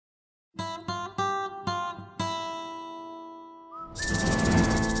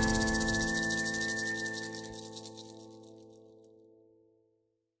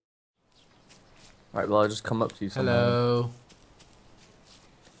Right, well, I'll just come up to you somehow. Hello.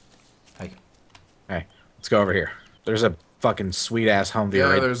 Hey. Hey, let's go over here. There's a fucking sweet ass Humvee Yeah,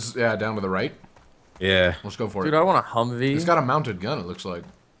 right. there's down to the right. Yeah. Let's go for Dude, it. I want a Humvee. It's got a mounted gun. It looks like.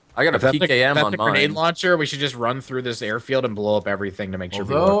 I got a If that's PKM that's on a grenade mine. launcher, we should just run through this airfield and blow up everything to make sure.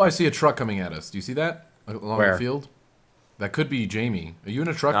 Although I see a truck coming at us. Do you see that along Where? the field? That could be Jamie. Are you in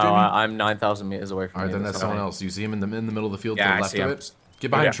a truck, No, Jamie? I'm 9,000 meters away from All right, you. then that's someone else. Do you see him in the middle of the field Yeah, to I the left see of him. it?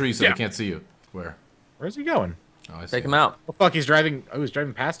 Get behind Yeah. trees so they can't see you. Where? Where's he going? Oh, I see Take him out. Oh fuck, he's driving. Oh, he's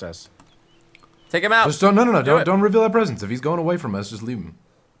driving past us. Take him out. Just don't. No. Do it. Don't reveal that presence. If he's going away from us, just leave him.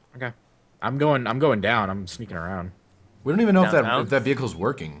 Okay. I'm going down. I'm sneaking around. We don't even know Downtown? if that vehicle's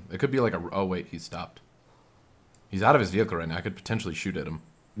working. It could be like a. Oh wait, he stopped. He's out of his vehicle right now. I could potentially shoot at him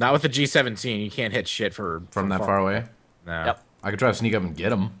Not with the G17. You can't hit shit from that far away. No. Yep. I could try to sneak up and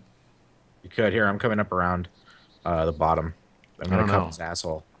get him. You could. Here, I'm coming up around the bottom. I'm I gonna don't cut know. this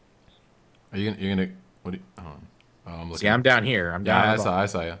asshole. Are you gonna? You're gonna. What? I'm looking. See, I'm down here. I'm Yeah, down. I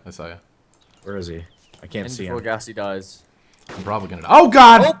saw you. Where is he? I can't And see before him. Gassy dies. I'm probably gonna. Oh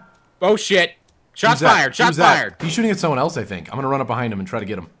God! Oh shit! Shots Who's that? fired! Shots Who's that? fired! He's shooting at someone else. I think. I'm gonna run up behind him and try to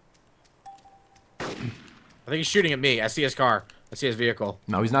get him. I think he's shooting at me. I see his car. I see his vehicle.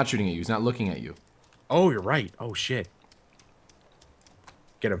 No, he's not shooting at you. He's not looking at you. Oh, you're right. Oh shit.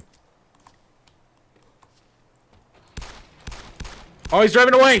 Get him. Oh, he's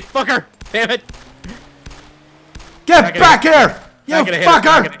driving away! Fucker! Damn it! Get back here! You Not gonna hit him. Not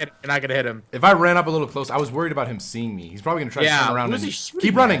fucker! gonna hit him. You're not gonna hit him. If I ran up a little close, I was worried about him seeing me. He's probably gonna try to Yeah, turn around who and is he shooting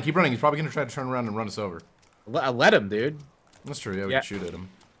keep running. at? Keep running. He's probably gonna try to turn around and run us over. Let him, dude. That's true. Yeah, we Yeah. can shoot at him.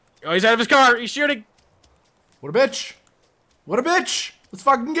 Oh, he's out of his car. He's shooting. What a bitch! What a bitch! Let's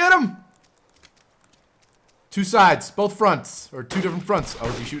fucking get him! Two sides, both fronts, or two different fronts. Oh,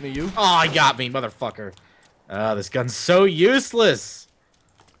 is he shooting at you? Oh, he got me, motherfucker. This gun's so useless.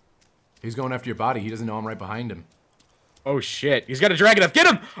 He's going after your body. He doesn't know I'm right behind him. Oh shit, he's got a dragon up. Get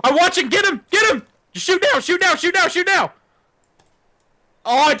him! I'm watching. Get him! Get him! Just shoot now! Shoot now! Shoot now! Shoot now!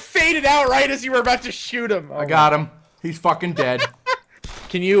 Oh, it faded out right as you were about to shoot him. Oh, I got him. He's fucking dead.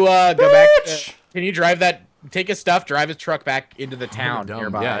 Can you go back? Bitch! Can you drive that? Take his stuff, drive his truck back into the town Dumb.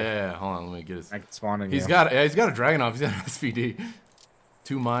 nearby. Yeah. Hold on, let me get his. I can spawn in He's you. got a dragon off. He's got an SVD.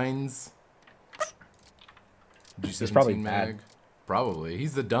 2 mines. G17 probably mag. bad. Probably.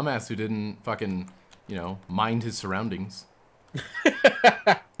 He's the dumbass who didn't fucking, mind his surroundings.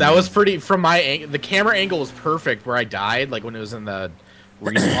 That was pretty. From my angle, the camera angle was perfect where I died, like when it was in the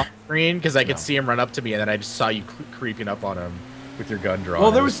respawn screen, because I could see him run up to me, and then I just saw you creeping up on him with your gun drawn.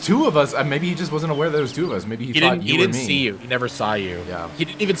 Well, there was 2 of us. Maybe he just wasn't aware there was 2 of us. Maybe he thought didn't. you He were didn't me. see you. He never saw you. Yeah. He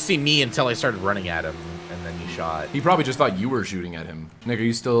didn't even see me until I started running at him, and then you shot. He probably just thought you were shooting at him. Nick, are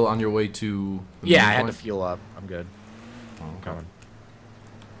you still on your way to the Yeah, main I had to point? fuel up. I'm good. Oh, I'm coming.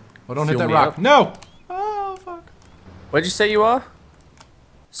 Oh, don't hit Fuel that me rock. up. No! Oh, fuck. Where'd you say you are?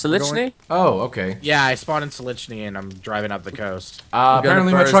 Solichny? Oh, okay. Yeah, I spawned in Solichny, and I'm driving up the coast.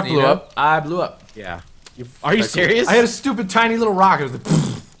 Apparently my first, truck blew Nito. up. I blew up. Yeah. Are you serious? I had a stupid tiny little rock. It was like,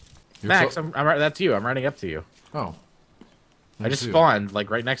 Max, that's you. I'm running up to you. Oh. I just too. spawned like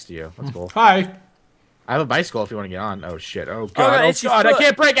right next to you. That's cool. Hi. I have a bicycle if you want to get on. Oh shit. Oh god. no, Oh it's your god. I foot.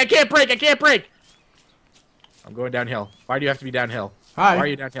 can't break. I can't break. I can't break. I'm going downhill. Why do you have to be downhill? Hi. Why are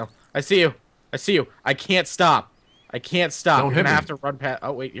you downhill? I see you. I see you. I can't stop. I can't stop. Don't You're hit gonna me. have to run past.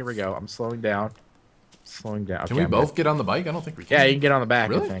 Oh wait, here we go. I'm slowing down. Slowing down. Can Okay, we I'm both good. get on the bike? I don't think we can. Yeah, you can get on the back.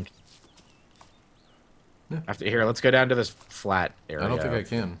 Really? I think. Yeah. After here, let's go down to this flat area. I don't think I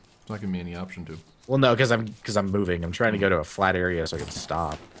can. It's not giving me any option to. Well, no, because I'm moving. I'm trying to go to a flat area so I can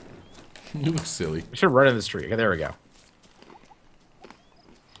stop. You look silly. I should run in this tree. Okay, there we go.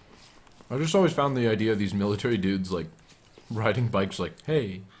 I just always found the idea of these military dudes like riding bikes like,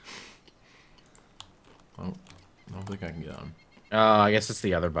 hey. I don't think I can get on. I guess it's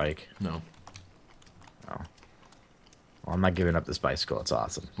the other bike. No. Oh. Well, I'm not giving up this bicycle. It's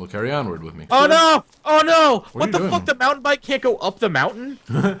awesome. Well, carry onward with me. Oh no! Oh no! What are What you the doing? fuck? The mountain bike can't go up the mountain?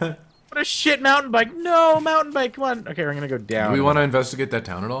 What a shit mountain bike! No, mountain bike, come on. Okay, we're gonna go down. Do we want to investigate that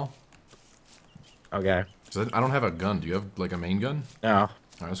town at all? Okay. 'Cause I don't have a gun. Do you have like a main gun? No. All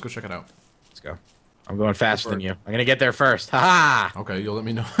right, let's go check it out. Let's go. I'm going faster than you. I'm gonna get there first. Ha Okay, you'll let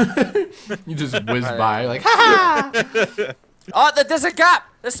me know. You just whiz by like, ha ha! Oh, there's a gap!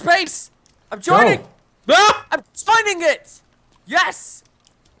 There's space! I'm joining! Go! Ah! I'm finding it! Yes!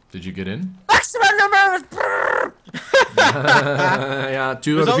 Did you get in? Maximum number of... Brrr! Yeah,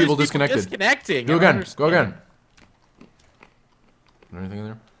 2 There's other all these people disconnected. Disconnecting. Go I don't again. understand. Go again. Is there anything in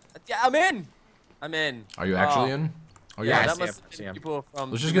there? Yeah, I'm in! I'm in. Are you actually in? Oh Yeah, yeah. I that see him, must I have see been him. people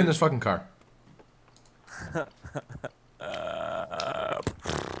from... Let's just get in this fucking car.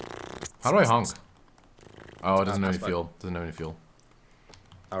 How do I honk? Oh, it doesn't have any that's fuel. Doesn't have any fuel.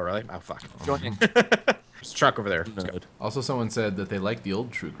 Oh, really? Oh, fuck. Joining. There's a truck over there. Let's go. Nerd. Also, someone said that they like the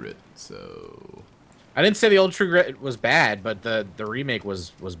old True Grit, so... I didn't say the old True Grit was bad, but the remake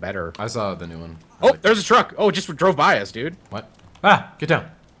was better. I saw the new one. Oh, there's a truck. Oh, it just drove by us, dude. What? Ah, get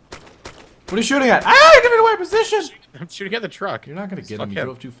down. What are you shooting at? Ah, give me away position! I'm shooting at the truck. You're not gonna get him. You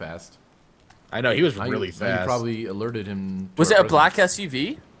drove too fast. I know, he was Now really now fast. you probably alerted him. To Was our it a black presence.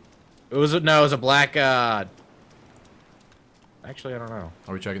 SUV? It was a black, Actually, I don't know.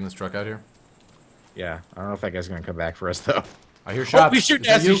 Are we checking this truck out here? Yeah, I don't know if that guy's gonna come back for us, though. I hear shots. Oh, he's shooting Is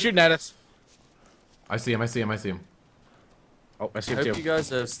at that us. you? He's shooting at us. I see him. I see him. I see him. Oh, I see I him, hope too. you guys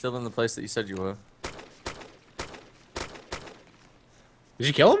are still in the place that you said you were. Did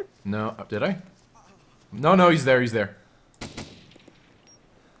you kill him? No, did I? No, he's there. He's there.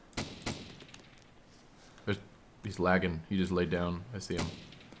 He's lagging. He just laid down. I see him.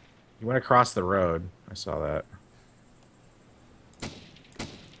 He went across the road. I saw that.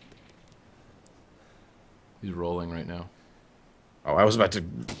 He's rolling right now. Oh, I was about to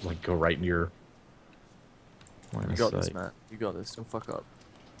like go right near. line You of got this, sight. Matt. You got this. Don't fuck up.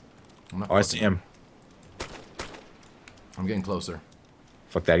 I'm not Oh, I see fucking- him. I'm getting closer.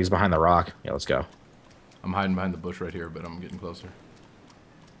 Fuck that. He's behind the rock. Yeah, let's go. I'm hiding behind the bush right here, but I'm getting closer.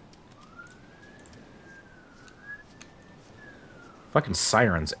 Fucking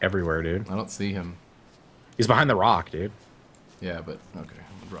sirens everywhere, dude. I don't see him. He's behind the rock, dude. Yeah, but okay.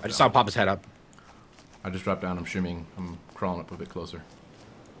 I'll drop I just down. saw him pop his head up. I just dropped down. I'm shimmying. I'm crawling up a bit closer.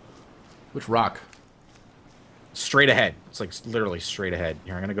 Which rock? Straight ahead. It's like literally straight ahead.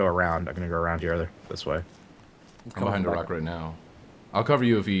 Here, I'm gonna go around. I'm gonna go around here this way. I'm behind a rock right now. I'll cover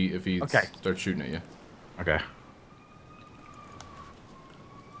you if he Okay. starts shooting at you. Okay.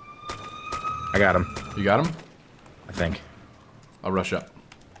 I got him, You got him? I think. I'll rush up.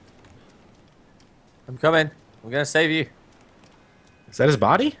 I'm coming. I'm gonna save you. Is that his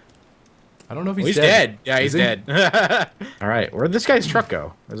body? I don't know if Oh, he's, he's dead. Yeah, Is he's he? dead. All right, where'd this guy's truck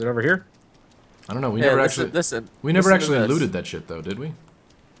go? Is it over here? I don't know. We Yeah, never listen, actually. listen. We never listen to actually this. looted that shit though, did we?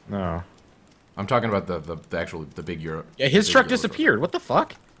 No. I'm talking about the actual big Euro. Yeah, his big truck Euro disappeared. What the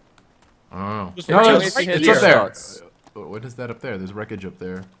fuck? Oh. Just No, right it's, right it's there. up there. Shots. What is that up there? There's wreckage up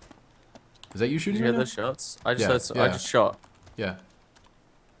there. Is that you Did shooting you hear right now? those shots? I just Yeah, I yeah. just shot. Yeah.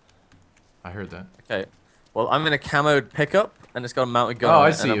 I heard that. Okay. Well, I'm in a camoed pickup, and it's got a mounted gun. Oh, on I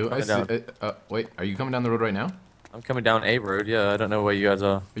it, see and I'm you. I coming see. down. Wait, are you coming down the road right now? I'm coming down a road. Yeah, I don't know where you guys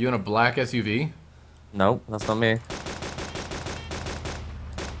are. Are you in a black SUV? No, that's not me.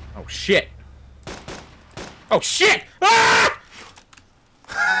 Oh shit! Oh shit! Ah!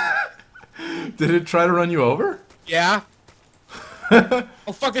 Did it try to run you over? Yeah.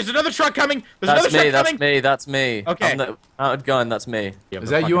 Oh fuck! There's another truck coming. There's That's another me. truck That's coming. me. That's me. Okay. I'm the mounted gun. That's me. Yeah, Is but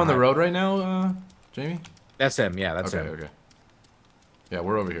that you fucking on the high. road right now, Jamie? That's him. Yeah, that's Okay, him. okay. Yeah,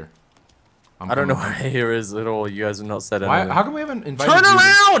 we're over here. I don't know where here is at all. You guys have not said Why, anything. how come we haven't invited Turn you to-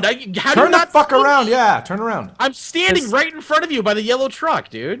 around! How do you Turn the not fuck see me? around! Yeah, turn around. I'm standing Yes. right in front of you by the yellow truck,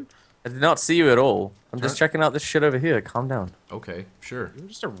 dude. I did not see you at all. I'm Turn- just checking out this shit over here. Calm down. Okay, sure. You're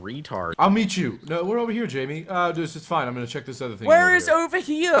just a retard. I'll meet you. No, we're over here, Jamie. This is fine. I'm gonna check this other thing. Where over is here. over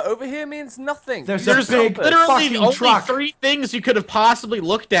here? Over here means nothing. There's You a just big jump it. Literally fucking only truck. 3 things you could have possibly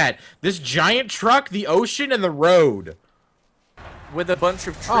looked at: this giant truck, the ocean, and the road. with a bunch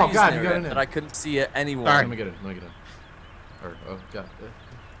of trees Oh, God, near you got it in it. that I couldn't see at anyone. Sorry. Let me get it. Let me get it. Or, oh, God.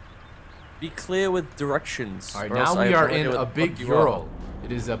 Be clear with directions. All right, or else now I we have are no in idea a what the big fuck you Ural.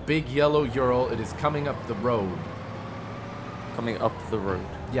 It is a big yellow Ural. It is coming up the road. are. Coming up the road.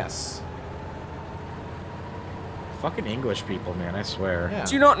 Yes. Fucking English people, man, I swear. Yeah.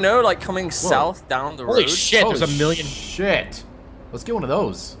 Do you not know, like, coming south down the Holy road? shit, Holy there's a million. shit. Let's get one of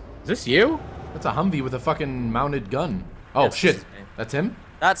those. Is this you? That's a Humvee with a fucking mounted gun. Oh, Yes, shit. this is me. That's him?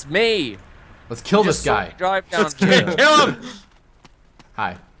 That's me. Let's kill this Just saw guy. me Drive down Let's here. Kill him!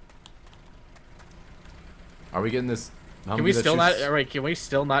 Hi. Are we getting this Humvee Can we that still not? shoots- Wait, can we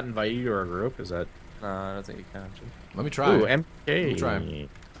still not invite you to our group? Is that? No, I don't think you can. Actually. Let me try. Ooh, Let MK. me try.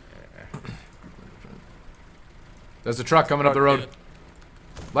 There's a truck coming up the road.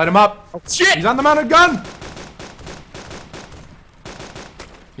 Light him up. Oh, shit! He's on the mounted gun.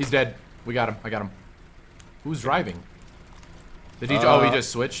 He's dead. We got him. I got him. Who's driving? Did he? Oh, he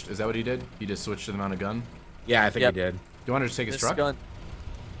just switched. Is that what he did? He just switched to the mounted gun. Yeah, I think Yep. he did. Do you want to just take his This truck? gun.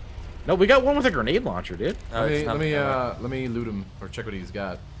 No, we got one with a grenade launcher, dude. No, Let it's me not let me gonna- let me loot him or check what he's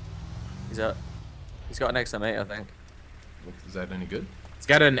got. He's got an XM8, I think. Is that any good? It's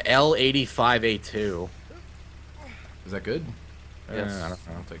got an L85A2. Is that good? Yes. I don't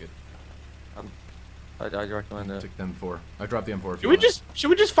know. I'll take it. I'd recommend it. Take the M4. I dropped the M4. If Should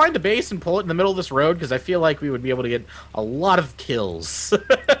we just find a base and pull it in the middle of this road? Because I feel like we would be able to get a lot of kills,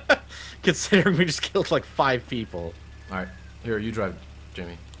 considering we just killed like 5 people. All right, here you drive,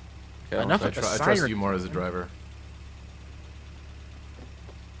 Jamie. Okay, Enough I with the trust siren. you more as a driver.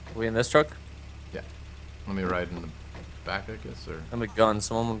 Are we in this truck? Yeah. Let me ride in the back, I guess, or I'm a gun.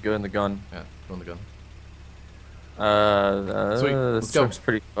 Someone will go in the gun. yeah, go in the gun. This Sweet. Let's go. truck's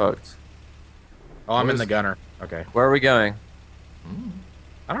pretty fucked. Oh, I'm Where in is- the gunner. Okay. Where are we going?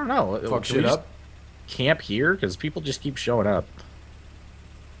 I don't know. Fuck Can we shit just up. camp here? Because people just keep showing up.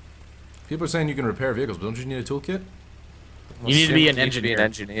 People are saying you can repair vehicles, but don't you need a toolkit? You need to be an You need to be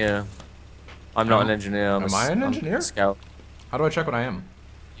engineer. I'm not an engineer. Am I an engineer? I'm a scout. How do I check what I am?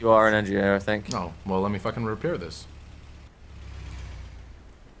 You are an engineer, I think. No. Well, let me fucking repair this.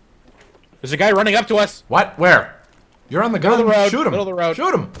 There's a guy running up to us. What? Where? You're on the gun. Middle of the road, Shoot him. middle of the road.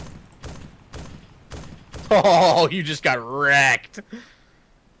 Shoot him. Oh, you just got wrecked.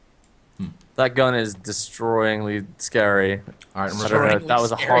 That gun is destroyingly scary. All right, I'm I don't know, repairing. that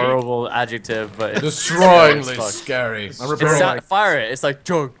was a Scary? horrible adjective, but it's Destroyingly fuck. scary. I'm It's repairing. fire it. It's like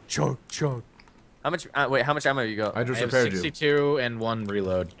chug, chug, chug. How much? Wait, how much ammo you got? I I just have repaired you. 62 and 1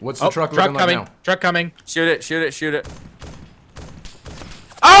 reload. What's the truck truck looking like coming? now? Truck coming. Shoot it! Shoot it! Shoot it!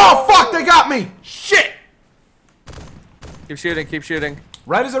 Oh fuck! They got me. Shit! Keep shooting! Keep shooting!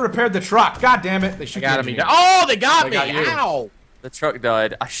 Right as I repaired the truck. God damn it! They I shoot got the him. engineer. Oh, they got They me. got you. Ow. The truck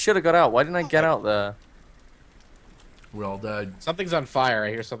died. I should have got out. Why didn't I get out there? We all died. Something's on fire. I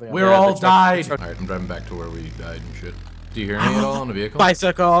hear something on We're fire. all the truck- died. the truck- Alright, I'm driving back to where we died and shit. Do you hear me at all on the vehicle?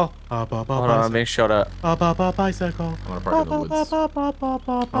 Bicycle. Hold on, I'm being shot at. Bicycle. I'm gonna park in the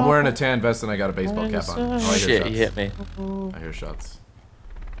woods. I'm wearing a tan vest and I got a baseball cap on. Oh, I hear Shit, shots. he hit me. I hear shots.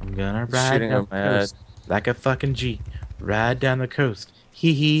 I'm gonna He's ride shooting down at the my head. coast like a fucking G. Ride down the coast.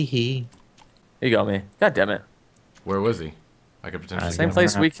 Hee hee hee. He got me. God damn it. Where was he? I could potentially. Same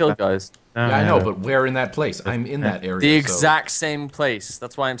place we killed guys. Yeah, I know, but where in that place? I'm in that area. The so- exact same place.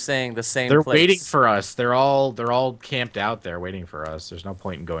 That's why I'm saying the same They're place. waiting for us. They're all camped out there waiting for us. There's no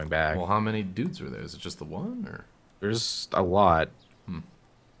point in going back. Well, how many dudes were there? Is it just the one, or? There's a lot.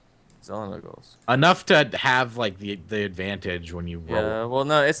 Zonagos. Enough to have like the advantage when you roll. Yeah, well,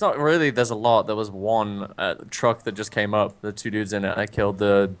 no, it's not really. There's a lot. There was one truck that just came up. The 2 dudes in it. I killed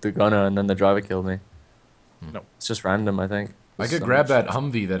the gunner, and then the driver killed me. No. It's just random, I think. I could So grab much- that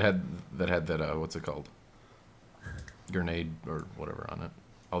Humvee that had that what's it called? Grenade or whatever on it.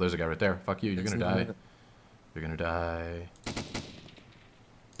 Oh, there's a guy right there. Fuck you. You're gonna die. You're gonna die.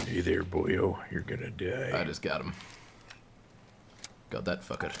 Hey there, boyo. You're gonna die. I just got him. Got that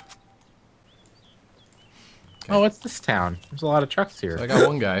fucker. Oh, it's this town. There's a lot of trucks here. So I got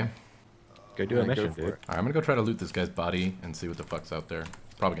one guy. Go do a Yeah, go mission, for dude. it. Alright, I'm gonna go try to loot this guy's body and see what the fuck's out there.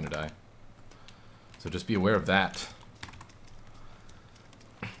 Probably gonna die. So just be aware of that.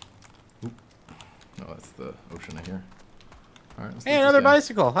 Oop. No, that's the ocean I hear. Alright, let's loot Hey, this another guy.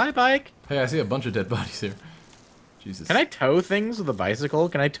 bicycle. Hi, bike. Hey, I see a bunch of dead bodies here. Jesus. Can I tow things with a bicycle?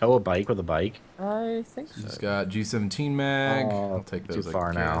 Can I tow a bike with a bike? I think so. Just got G17 mag. Oh, I'll take too those. far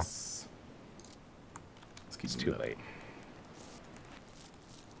I now. guess. Let's keep It's moving too up. late.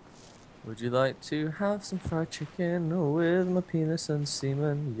 Would you like to have some fried chicken with my penis and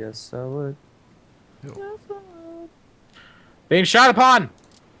semen? Yes, I would. Ew. Yes, I would. Being shot upon.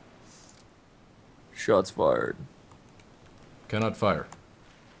 Shots fired. Cannot fire.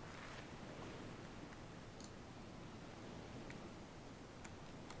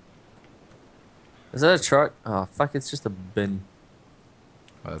 Is that a truck? Oh, fuck, it's just a bin.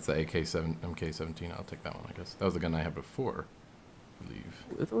 Oh, that's the MK17. I'll take that one, I guess. That was the gun I had before, I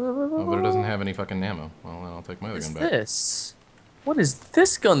believe. Oh, but it doesn't have any fucking ammo. Well, then I'll take my other What is gun back. this? What is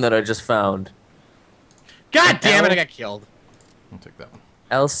this gun that I just found? God damn it! I got killed. I'll take that one.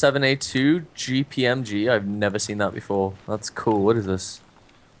 L7A2 GPMG. I've never seen that before. That's cool. What is this?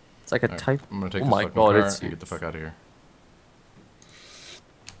 It's like a Alright, type. I'm gonna take Oh this my fucking god, car it's and get the fuck out of here.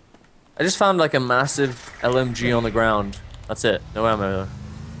 I just found like a massive LMG on the ground. That's it. No ammo.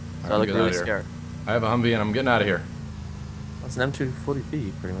 So I I'm look getting really outta here. scared. I have a Humvee and I'm getting out of here. That's an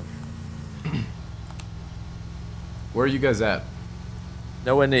M240B, pretty much. Where are you guys at?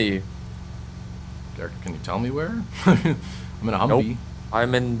 Nowhere near you. Derek, can you tell me where? I'm in a Humvee. Nope.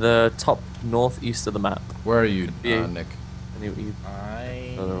 I'm in the top northeast of the map. Where are you, be- Nick? And you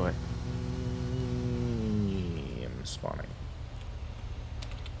I other way. am spawning.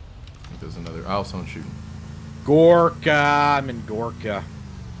 I think there's another. Oh, someone's shooting. Gorka. I'm in Gorka.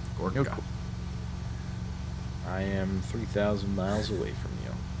 Gorka. Nope. I am 3,000 miles away from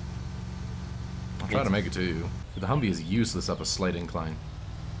you. I'll try to make it to you. The Humvee is useless up a slight incline.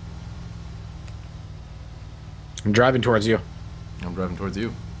 I'm driving towards you. I'm driving towards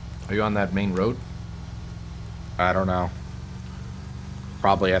you. Are you on that main road? I don't know.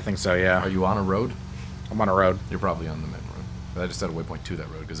 Probably, I think so, yeah. Are you on a road? I'm on a road. You're probably on the main road. But I just set a waypoint to that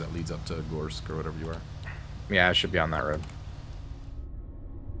road because that leads up to Gorsk or whatever you are. Yeah, I should be on that road.